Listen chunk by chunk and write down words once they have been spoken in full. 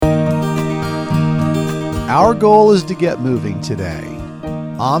Our goal is to get moving today.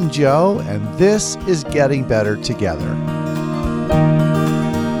 I'm Joe, and this is Getting Better Together.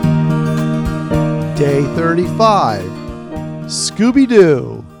 Day 35,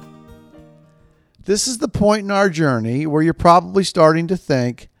 Scooby-Doo. This is the point in our journey where you're probably starting to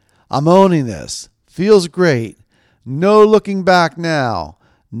think, I'm owning this. Feels great. No looking back now.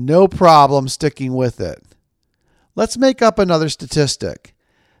 No problem sticking with it. Let's make up another statistic.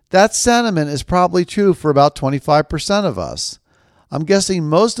 That sentiment is probably true for about 25% of us. I'm guessing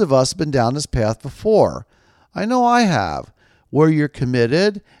most of us have been down this path before. I know I have, where you're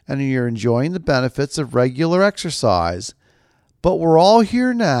committed and you're enjoying the benefits of regular exercise. But we're all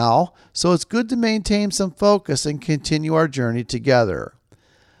here now, so it's good to maintain some focus and continue our journey together.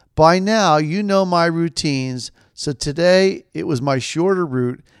 By now, you know my routines, so today it was my shorter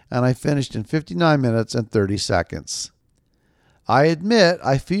route and I finished in 59 minutes and 30 seconds. I admit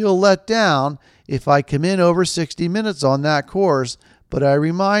I feel let down if I come in over 60 minutes on that course, but I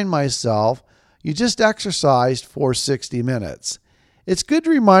remind myself, you just exercised for 60 minutes. It's good to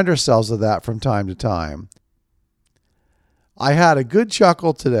remind ourselves of that from time to time. I had a good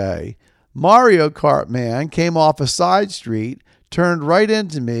chuckle today. Mario Kart Man came off a side street, turned right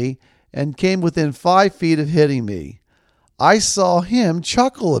into me, and came within 5 feet of hitting me. I saw him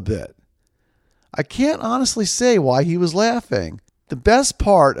chuckle a bit. I can't honestly say why he was laughing. The best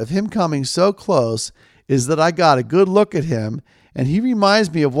part of him coming so close is that I got a good look at him, and he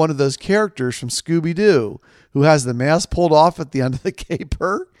reminds me of one of those characters from Scooby-Doo who has the mask pulled off at the end of the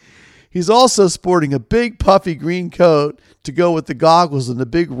caper. He's also sporting a big puffy green coat to go with the goggles and the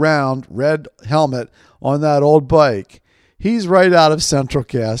big round red helmet on that old bike. He's right out of Central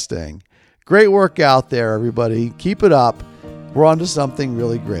Casting. Great work out there, everybody. Keep it up. We're on to something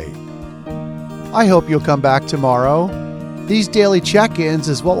really great. I hope you'll come back tomorrow. These daily check-ins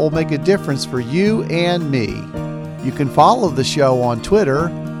is what will make a difference for you and me. You can follow the show on Twitter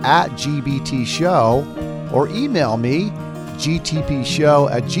 @GBT Show or email me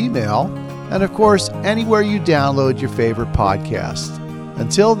gtpshow@gmail.com, and of course, anywhere you download your favorite podcast.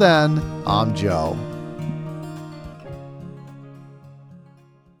 Until then, I'm Joe.